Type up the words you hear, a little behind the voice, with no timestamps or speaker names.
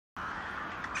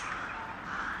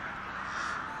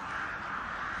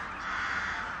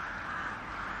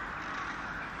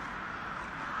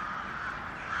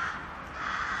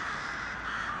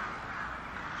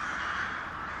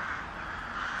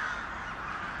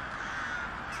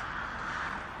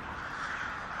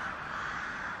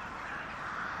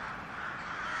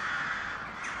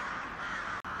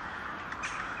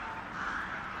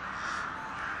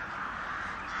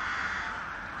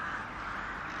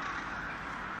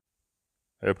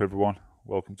Hey up everyone,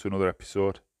 welcome to another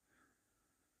episode.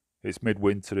 It's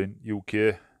midwinter in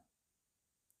UK,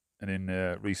 and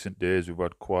in recent days we've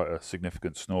had quite a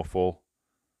significant snowfall.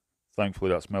 Thankfully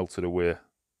that's melted away.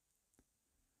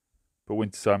 But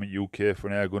wintertime in UK for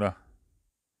an air gunner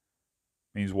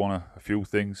means a few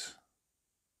things,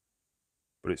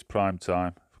 but it's prime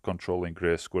time for controlling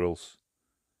grey squirrels.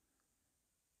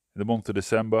 In the month of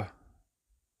December,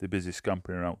 they're busy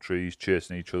scampering around trees,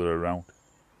 chasing each other around.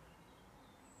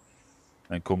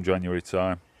 Then come January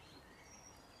time,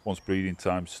 once breeding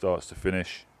time starts to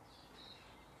finish,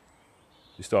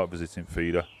 you start visiting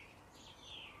feeder.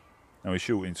 Now, with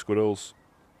shooting squirrels,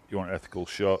 you want ethical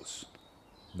shots.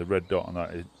 The red dot on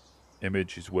that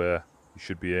image is where you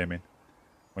should be aiming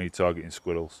when you're targeting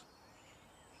squirrels.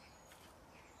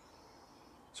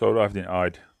 So I arrived in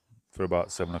Hyde for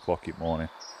about 7 o'clock in the morning.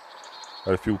 I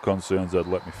had a few concerns I'd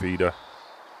let me feeder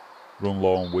run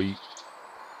low on wheat,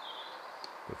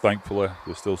 but thankfully there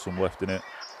was still some left in it,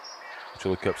 which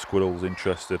only kept squirrels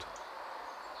interested.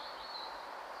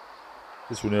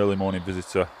 This was an early morning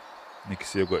visitor, and you can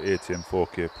see I've got ATM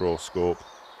 4K Pro scope,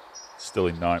 still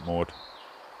in night mode.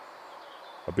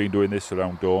 I've been doing this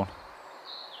around dawn.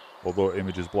 Although the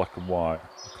image is black and white,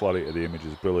 the clarity of the image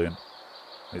is brilliant,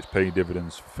 and it's paying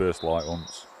dividends for first light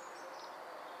hunts.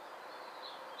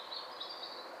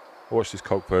 I watched this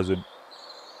cock pheasant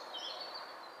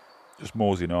just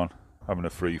moseying on, having a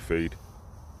free feed.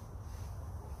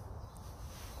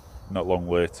 Not long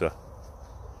later,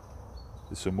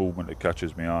 there's some movement that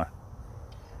catches my eye.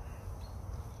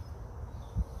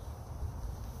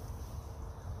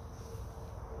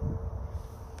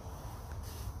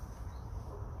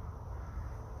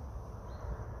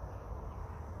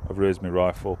 I've raised my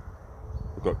rifle,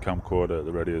 I've got camcorder at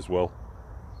the ready as well.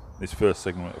 This first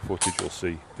segment of footage you'll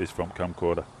see is from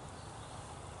camcorder.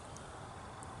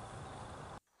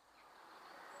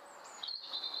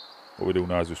 What we do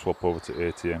now is we swap over to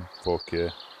ATM 4K.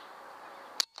 You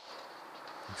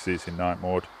can see it's in night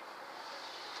mode,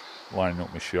 lining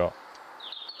up my shot.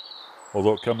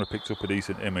 Although the camera picked up a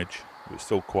decent image, it was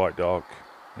still quite dark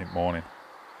in the morning.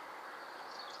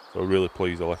 So I'm really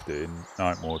pleased I left it in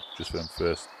night mode just for them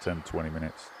first 10-20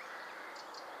 minutes.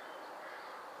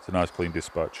 It's a nice clean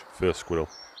dispatch, first squirrel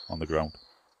on the ground.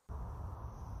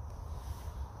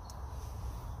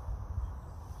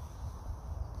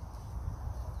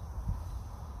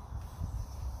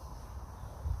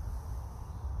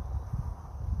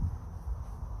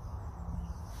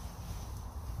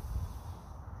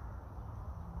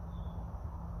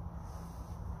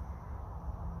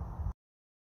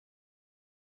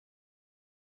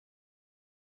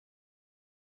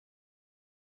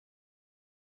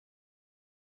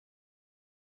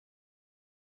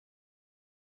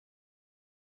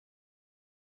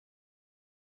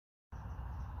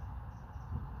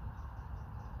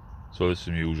 So this is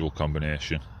my usual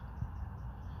combination.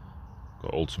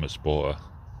 Got Ultimate Sporter,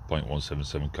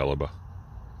 .177 caliber.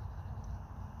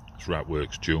 It's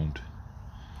Ratworks tuned,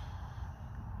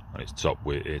 and it's top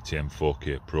weight ATM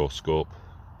 4K Pro scope,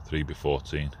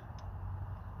 3x14.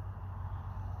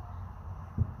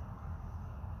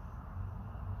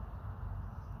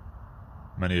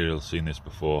 Many of you have seen this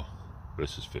before,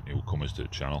 versus fit newcomers to the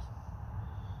channel.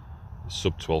 It's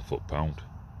sub 12 foot-pound,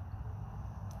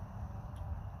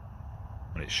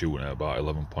 and it's shooting at about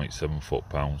 11.7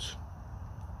 foot-pounds.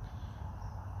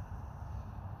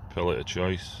 Pellet of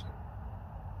choice,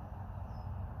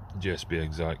 JSB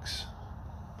Exacts,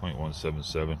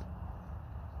 .177,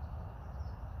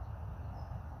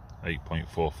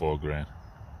 8.44 grain.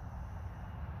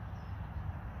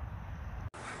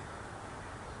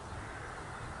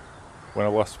 When I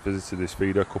last visited this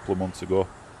feeder a couple of months ago,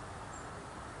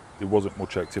 there wasn't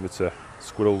much activity.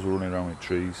 Squirrels were running around in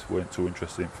trees, weren't too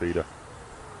interested in feeder.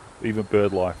 Even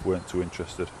bird life weren't too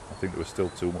interested. I think there was still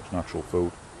too much natural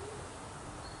food.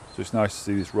 So it's nice to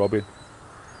see this robin.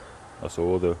 I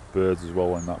saw other birds as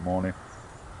well in that morning.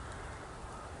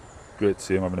 Great to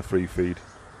see them having a free feed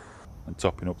and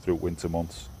topping up through winter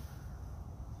months.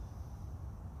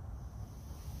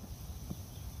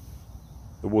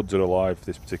 The woods are alive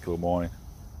this particular morning.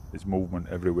 There's movement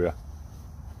everywhere.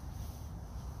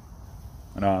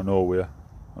 And out of nowhere,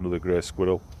 another grey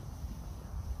squirrel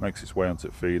makes its way onto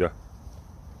the feeder.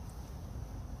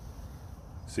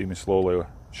 See me slowly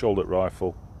shoulder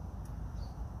rifle,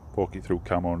 poke it through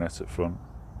camo net at front,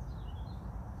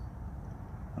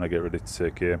 and I get ready to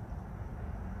take aim.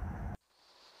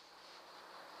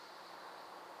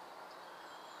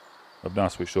 I've now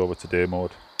switched over to day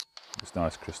mode. It's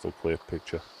nice crystal clear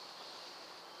picture.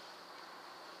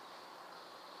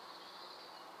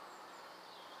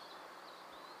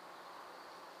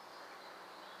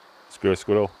 This grey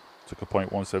squirrel took a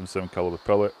 .177 caliber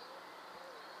pellet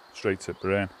straight to the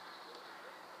brain.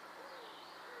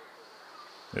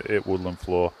 It hit woodland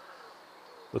floor.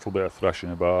 Little bit of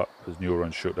thrashing about as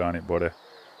neurons shut down its body,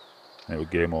 and it was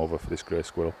game over for this grey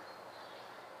squirrel.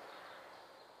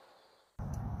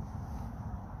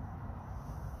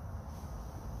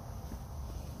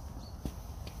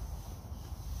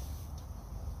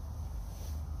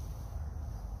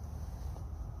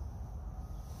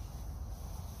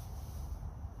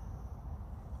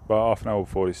 About half an hour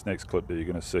before this next clip that you're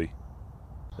going to see,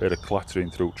 I heard a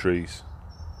clattering through trees.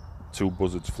 Two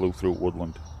buzzards flew through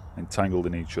woodland, entangled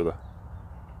in each other.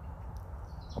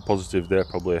 I'm positive they're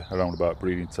probably around about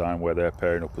breeding time where they're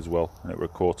pairing up as well, and it was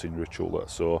a courting ritual that I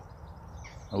saw.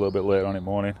 A little bit later on in the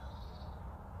morning,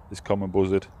 this common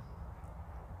buzzard,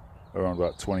 around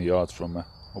about 20 yards from me,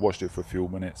 I watched it for a few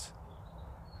minutes.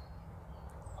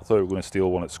 I thought we were going to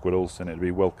steal one of the squirrels and it'd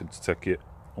be welcome to take it.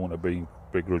 I wouldn't have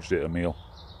begrudged it a meal.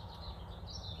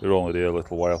 They were only there a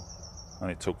little while and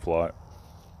it took flight.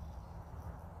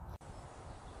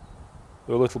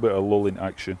 There was a little bit of lulling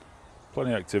action,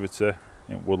 plenty of activity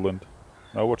in woodland.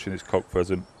 Now watching this cock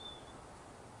pheasant,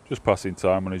 just passing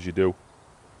time, and as you do,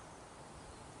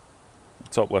 the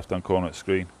top left hand corner of the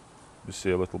screen, you see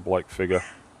a little black figure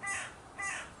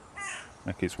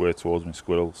make its way towards me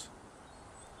squirrels.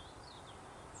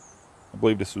 I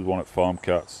believe this was one of farm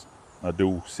cats. I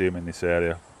do see him in this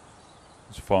area.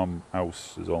 This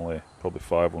farmhouse is only probably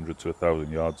 500 to 1,000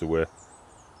 yards away.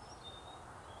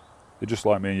 They're just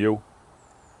like me and you.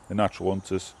 They're natural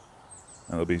hunters,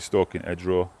 and they'll be stalking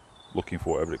hedgerow, looking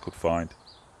for whatever it could find.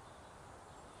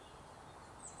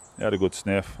 They had a good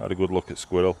sniff, had a good look at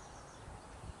squirrel.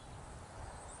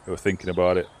 They were thinking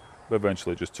about it, but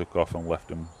eventually just took off and left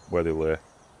them where they lay.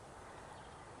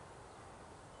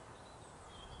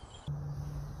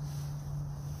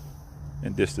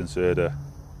 In distance I heard a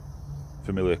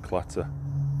familiar clatter,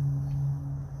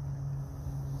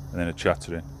 and then a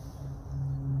chattering.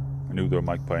 I knew there were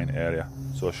magpie in the area,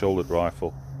 so I shouldered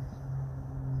rifle.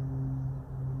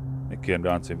 It came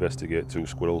down to investigate two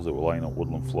squirrels that were lying on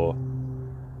woodland floor.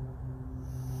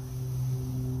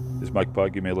 This magpie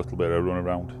gave me a little bit of a run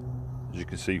around. As you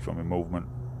can see from my movement,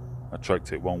 I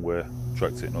tracked it one way,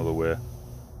 tracked it another way.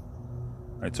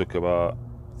 And it took about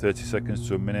 30 seconds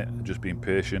to a minute of just being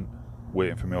patient,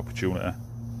 waiting for my opportunity.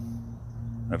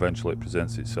 And eventually it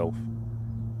presents itself.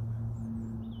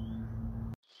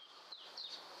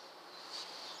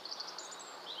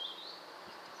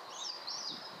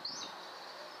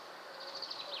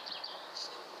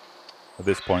 At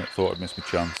this point I thought I'd missed my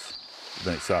chance, but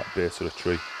then it sat at the base of the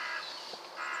tree,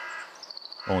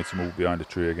 only to move behind the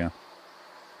tree again.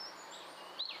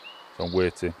 So I'm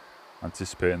waiting,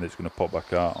 anticipating that it's going to pop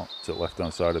back out to the left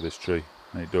hand side of this tree,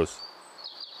 and it does.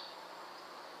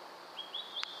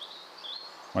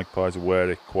 Magpies are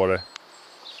wary, quarry,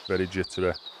 very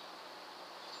jittery.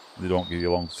 They don't give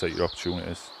you long to take your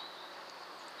opportunities.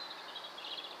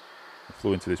 I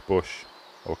flew into this bush.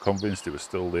 I was convinced it was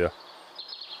still there.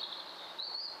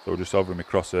 So just hovering my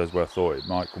crosshairs where I thought it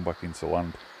might come back into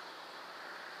land.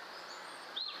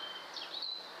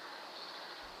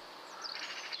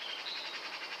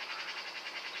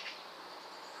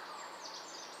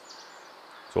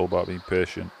 It's all about being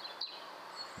patient,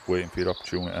 waiting for your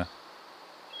opportunity.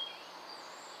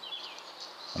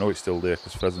 I know it's still there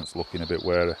because pheasant's looking a bit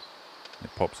wary.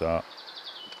 It pops out.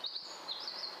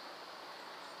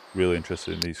 Really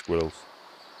interested in these squirrels.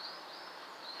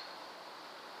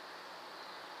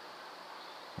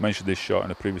 I mentioned this shot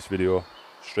in a previous video,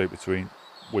 straight between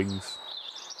wings.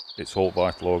 It's whole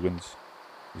vital organs.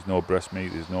 There's no breast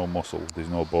meat, there's no muscle, there's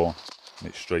no bone. And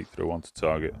it's straight through onto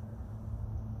target.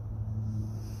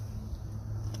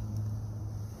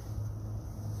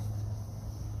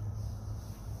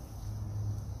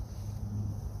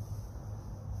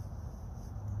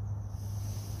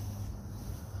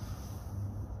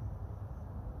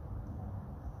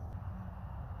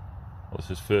 Well, this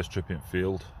is first trip in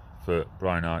field for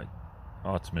Brynite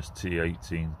Artemis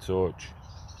T18 torch.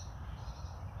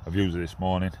 I've used it this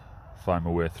morning, find my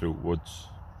way through woods.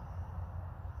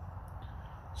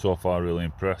 So far really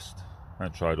impressed. I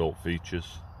haven't tried all features,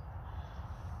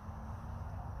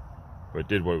 but it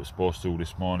did what it was supposed to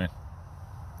this morning.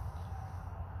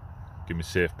 Give me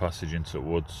safe passage into the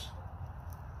woods.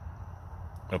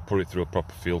 I'll put it through a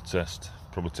proper field test,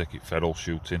 probably take it feral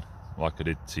shooting like I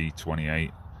did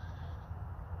T28.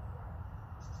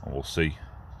 And we'll see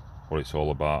what it's all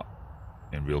about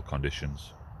in real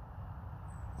conditions.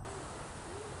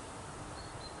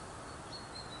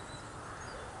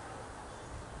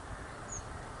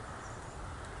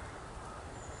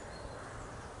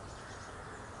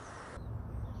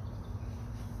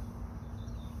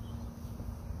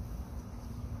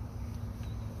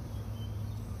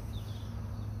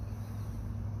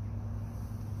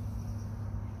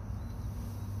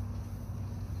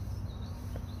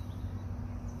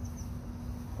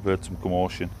 I've heard some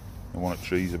commotion in one of the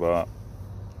trees about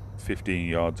 15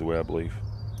 yards away, I believe,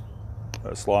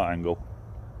 at a slight angle.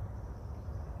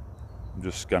 I'm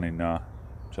just scanning now,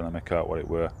 trying to make out what it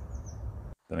were.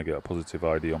 Then I get a positive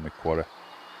ID on my quarry.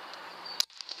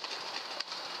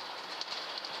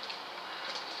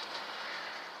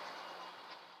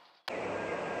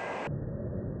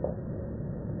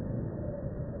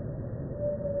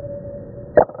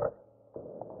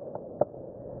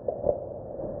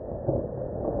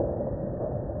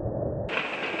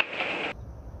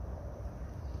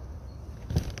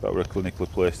 That were a clinically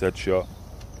placed headshot.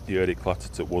 You heard it clatter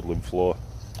to Woodland floor.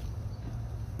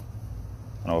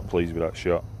 And I was pleased with that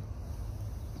shot.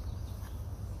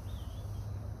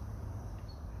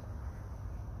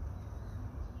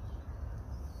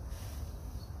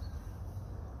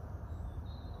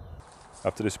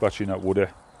 After dispatching that woody,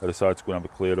 I decided to go and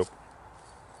have a clear up.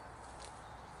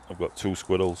 I've got 2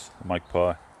 squirrels, a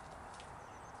magpie,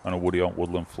 and a woody on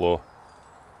Woodland floor.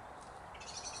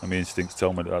 And my instincts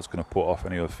tell me that that's going to put off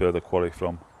any further quarry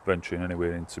from venturing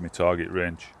anywhere into my target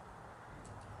range.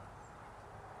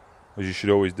 As you should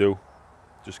always do,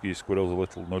 just give your squirrels a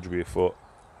little nudge with your foot.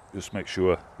 Just make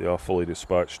sure they are fully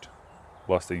dispatched.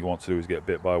 Last thing you want to do is get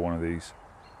bit by one of these.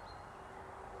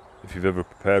 If you've ever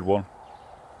prepared one,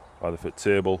 either for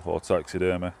table or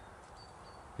taxidermy,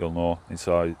 you'll know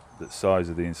inside the size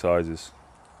of the incisors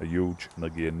are huge and they'll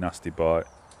give you a nasty bite.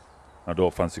 I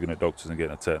don't fancy going to doctors and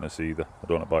getting a tetanus either. I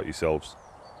don't want to bite yourselves.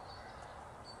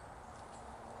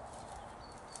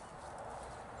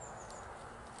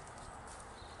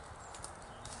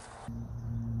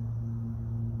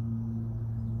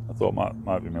 I thought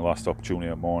might be my last opportunity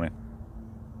at morning.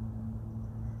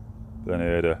 Then I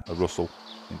heard a rustle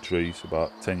in trees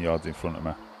about 10 yards in front of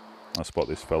me. I spot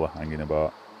this fella hanging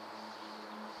about.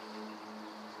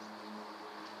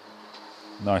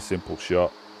 Nice simple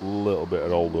shot, a little bit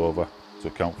of rolled over to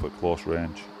account for close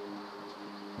range.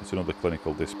 It's another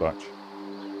clinical dispatch.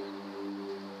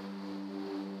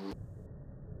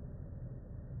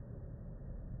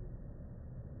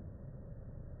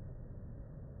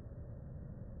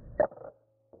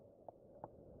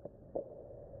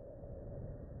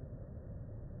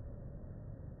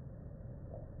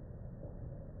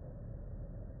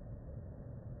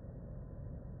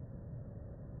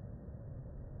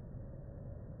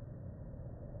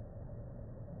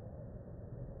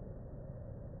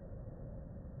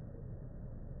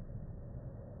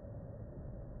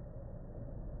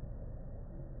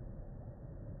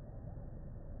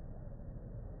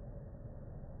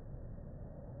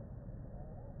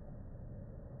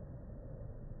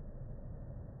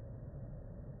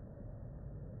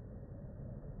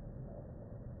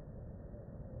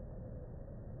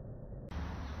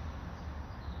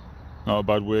 Not a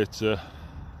bad way to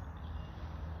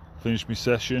finish my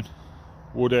session.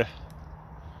 Woody,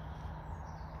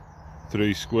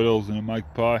 3 squirrels and a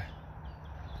magpie.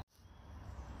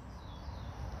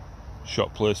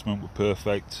 Shot placement were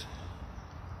perfect.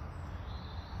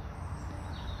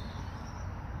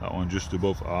 That one just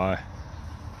above eye.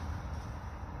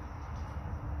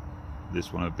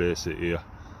 This one at base it here.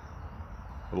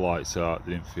 The lights out,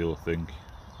 didn't feel a thing.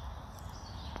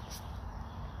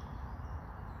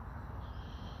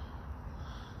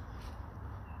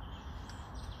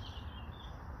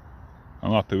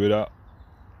 I'm happy with that.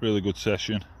 Really good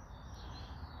session.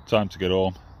 Time to get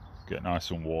home, get nice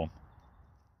and warm.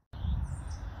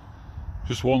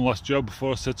 Just one last job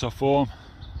before I set off home.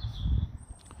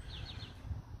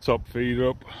 Top feeder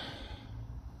up.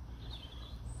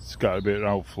 Scatter a bit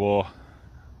around floor.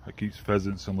 That keeps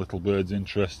pheasants and little birds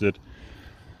interested.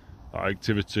 That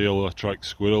activity will attract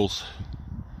squirrels.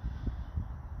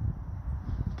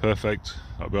 Perfect.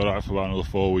 That'll be alright for about another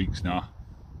 4 weeks now.